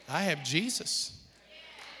 I have Jesus.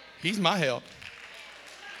 He's my help.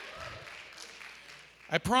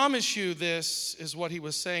 I promise you, this is what he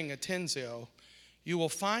was saying at Tenzio. You will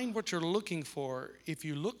find what you're looking for. If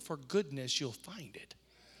you look for goodness, you'll find it.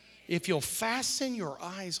 If you'll fasten your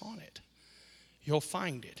eyes on it, you'll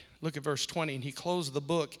find it. Look at verse 20. And he closed the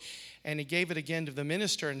book, and he gave it again to the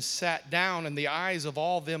minister and sat down. And the eyes of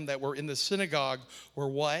all them that were in the synagogue were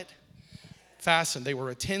what? Fastened. They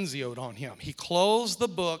were attenzioed on him. He closed the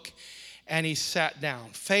book, and he sat down.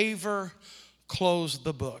 Favor closed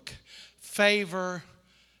the book. Favor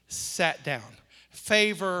sat down.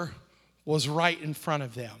 Favor was right in front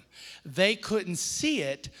of them. They couldn't see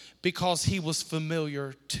it because he was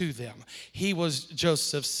familiar to them. He was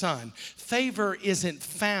Joseph's son. Favor isn't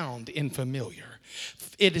found in familiar.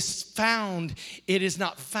 It is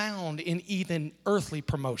not found in even earthly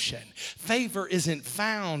promotion. Favor isn't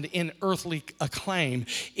found in earthly acclaim.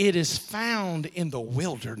 It is found in the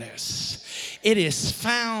wilderness. It is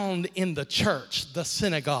found in the church, the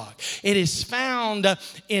synagogue. It is found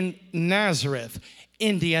in Nazareth,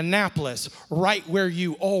 Indianapolis, right where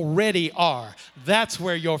you already are. That's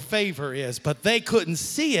where your favor is. But they couldn't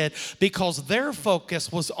see it because their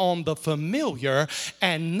focus was on the familiar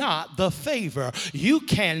and not the favor. You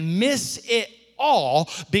can miss it all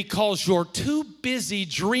because you're too busy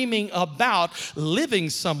dreaming about living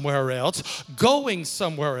somewhere else, going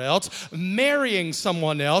somewhere else, marrying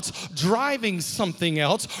someone else, driving something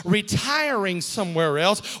else, retiring somewhere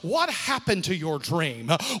else. What happened to your dream?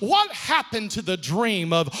 What happened to the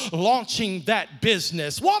dream of launching that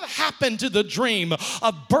business? What happened to the dream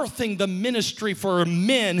of birthing the ministry for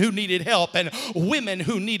men who needed help and women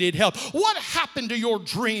who needed help? What happened to your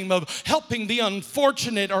dream of helping the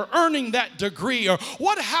unfortunate or earning that degree? Or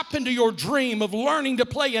what happened to your dream of learning to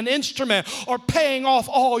play an instrument or paying off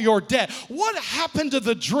all your debt? What happened to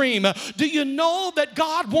the dream? Do you know that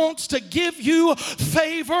God wants to give you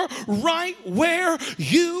favor right where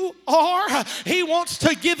you are? He wants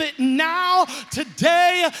to give it now.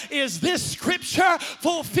 Today is this scripture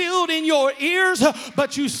fulfilled in your ears,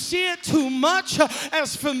 but you see it too much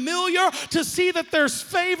as familiar to see that there's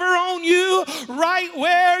favor on you right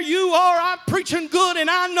where you are. I'm preaching good and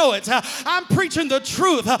I know it. I'm preaching preaching the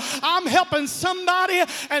truth. I'm helping somebody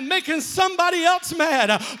and making somebody else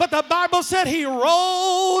mad. But the Bible said he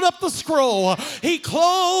rolled up the scroll. He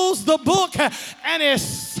closed the book and he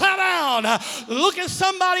sat down. Look at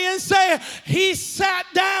somebody and say, he sat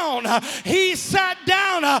down. He sat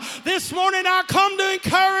down. This morning I come to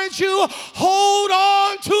encourage you, hold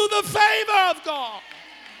on to the favor of God.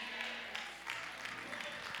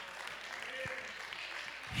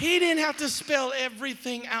 He didn't have to spell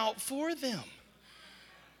everything out for them.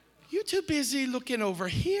 You're too busy looking over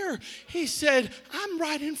here. He said, I'm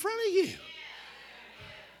right in front of you.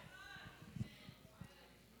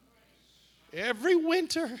 Every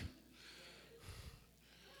winter,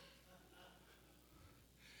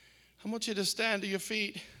 I want you to stand to your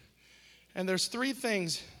feet. And there's 3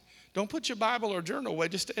 things. Don't put your Bible or journal away.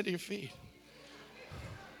 Just stand to your feet.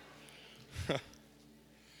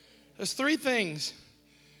 There's 3 things,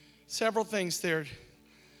 several things there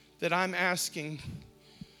that I'm asking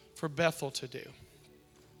for Bethel to do.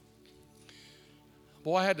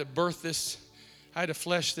 Boy, I had to birth this. I had to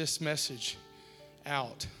flesh this message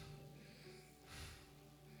out.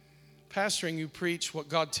 Pastoring, you preach what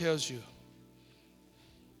God tells you.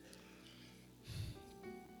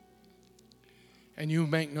 And you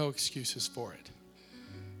make no excuses for it.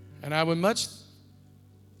 And I would much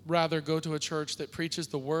rather go to a church that preaches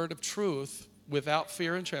the word of truth without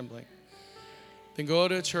fear and trembling than go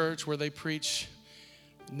to a church where they preach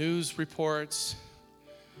news reports,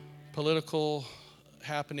 political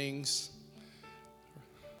happenings,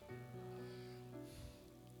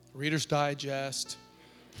 Reader's Digest.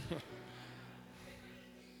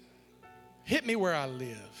 Hit me where I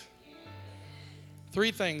live.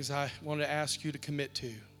 3 things I want to ask you to commit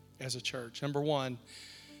to as a church. Number 1,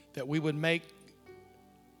 that we would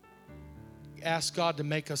ask God to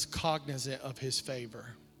make us cognizant of his favor.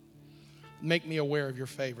 Make me aware of your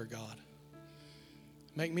favor, God.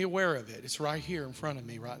 Make me aware of it. It's right here in front of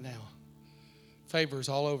me right now. Favor is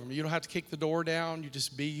all over me. You don't have to kick the door down. You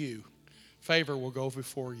just be you. Favor will go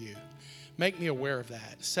before you. Make me aware of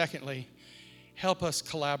that. Secondly, help us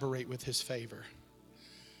collaborate with his favor.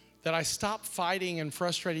 That I stop fighting and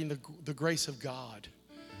frustrating the grace of God.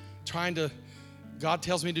 God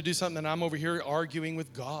tells me to do something and I'm over here arguing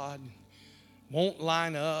with God. Won't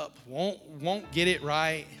line up, won't get it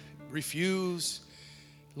right, refuse.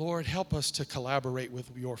 Lord, help us to collaborate with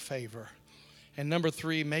your favor. And number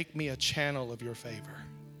 3, make me a channel of your favor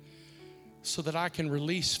so that I can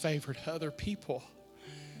release favor to other people.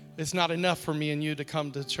 It's not enough for me and you to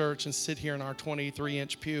come to church and sit here in our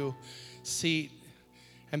 23-inch pew seat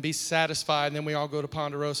and be satisfied, and then we all go to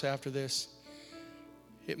Ponderosa after this.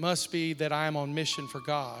 It must be that I am on mission for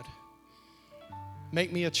God.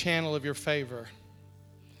 Make me a channel of your favor.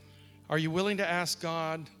 Are you willing to ask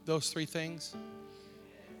God those 3 things?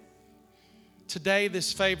 Today,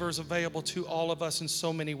 this favor is available to all of us in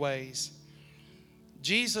so many ways.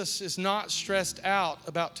 Jesus is not stressed out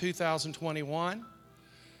about 2021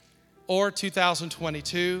 or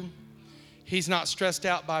 2022. He's not stressed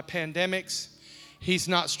out by pandemics. He's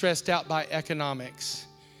not stressed out by economics.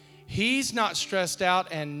 He's not stressed out,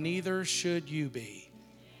 and neither should you be.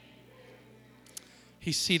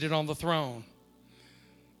 He's seated on the throne.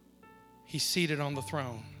 He's seated on the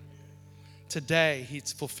throne. Today,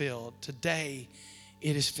 he's fulfilled. Today,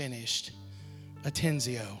 it is finished.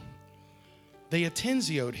 Attenzio. They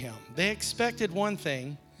attenzioed him. They expected one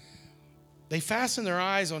thing. They fastened their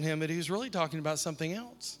eyes on him, but he was really talking about something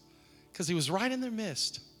else because he was right in their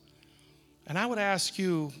midst. And I would ask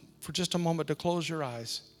you for just a moment to close your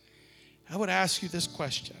eyes. I would ask you this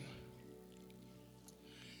question.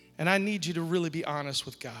 And I need you to really be honest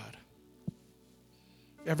with God.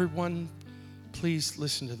 Everyone, please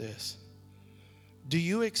listen to this. Do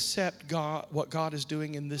you accept God, what God is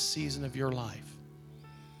doing in this season of your life?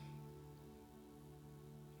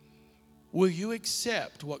 Will you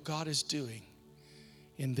accept what God is doing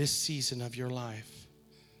in this season of your life?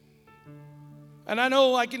 And I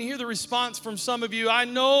know I can hear the response from some of you. I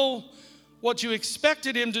know what you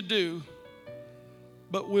expected him to do,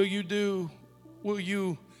 but will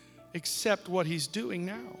you accept what he's doing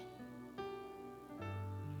now?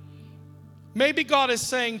 Maybe God is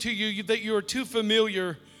saying to you that you are too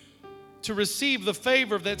familiar to receive the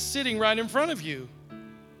favor that's sitting right in front of you.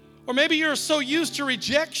 Or maybe you're so used to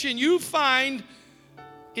rejection, you find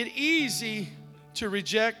it easy to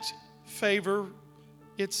reject favor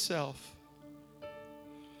itself.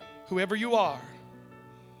 Whoever you are,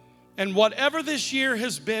 and whatever this year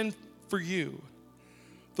has been for you,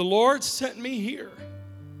 the Lord sent me here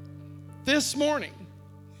this morning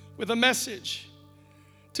with a message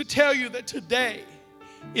to tell you that today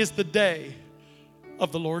is the day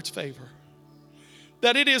of the Lord's favor.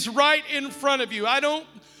 that it is right in front of you. I don't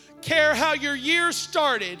care how your year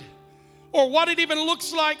started or what it even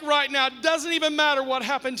looks like right now. It doesn't even matter what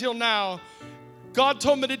happened till now. God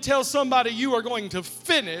told me to tell somebody you are going to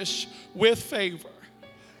finish with favor.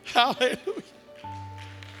 Hallelujah.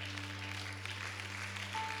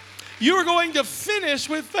 You are going to finish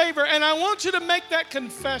with favor. And I want you to make that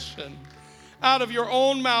confession out of your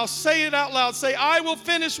own mouth. Say it out loud. Say, I will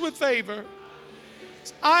finish with favor.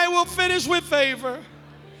 I will finish with favor.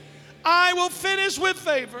 I will finish with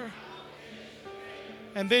favor.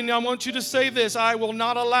 And then I want you to say this: I will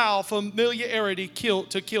not allow familiarity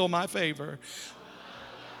to kill my favor.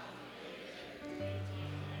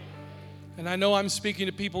 And I know I'm speaking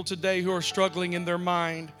to people today who are struggling in their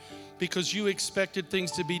mind because you expected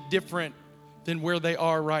things to be different than where they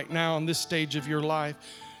are right now in this stage of your life.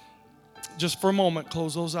 Just for a moment,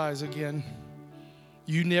 close those eyes again.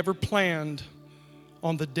 You never planned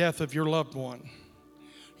on the death of your loved one.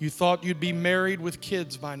 You thought you'd be married with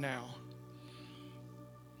kids by now.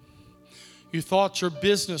 You thought your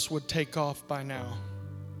business would take off by now.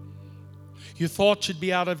 You thought you'd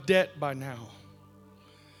be out of debt by now.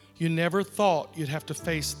 You never thought you'd have to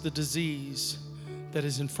face the disease that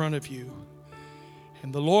is in front of you.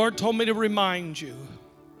 And the Lord told me to remind you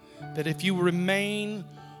that if you remain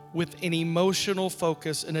with an emotional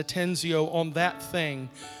focus and attensio on that thing,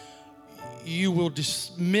 you will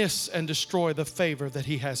dismiss and destroy the favor that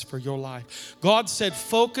He has for your life. God said,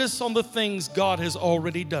 focus on the things God has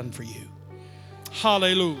already done for you.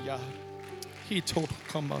 Hallelujah.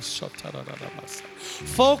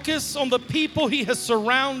 Focus on the people He has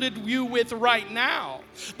surrounded you with right now.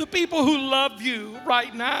 The people who love you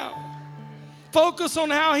right now. Focus on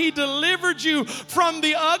how He delivered you from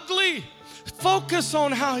the ugly. Focus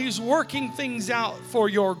on how He's working things out for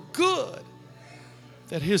your good.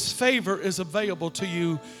 That His favor is available to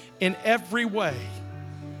you in every way.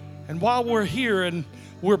 And while we're here and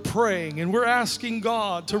we're praying and we're asking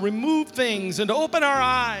God to remove things and to open our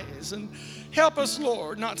eyes and help us,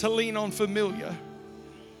 Lord, not to lean on familiar,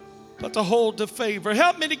 but to hold to favor.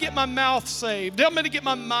 Help me to get my mouth saved. Help me to get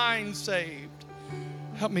my mind saved.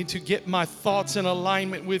 Help me to get my thoughts in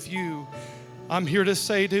alignment with You. I'm here to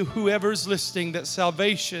say to whoever's listening that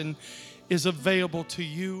salvation is available to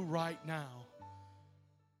you right now.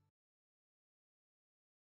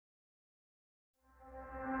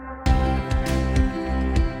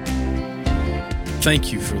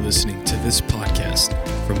 Thank you for listening to this podcast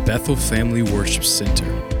from Bethel Family Worship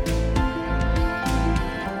Center.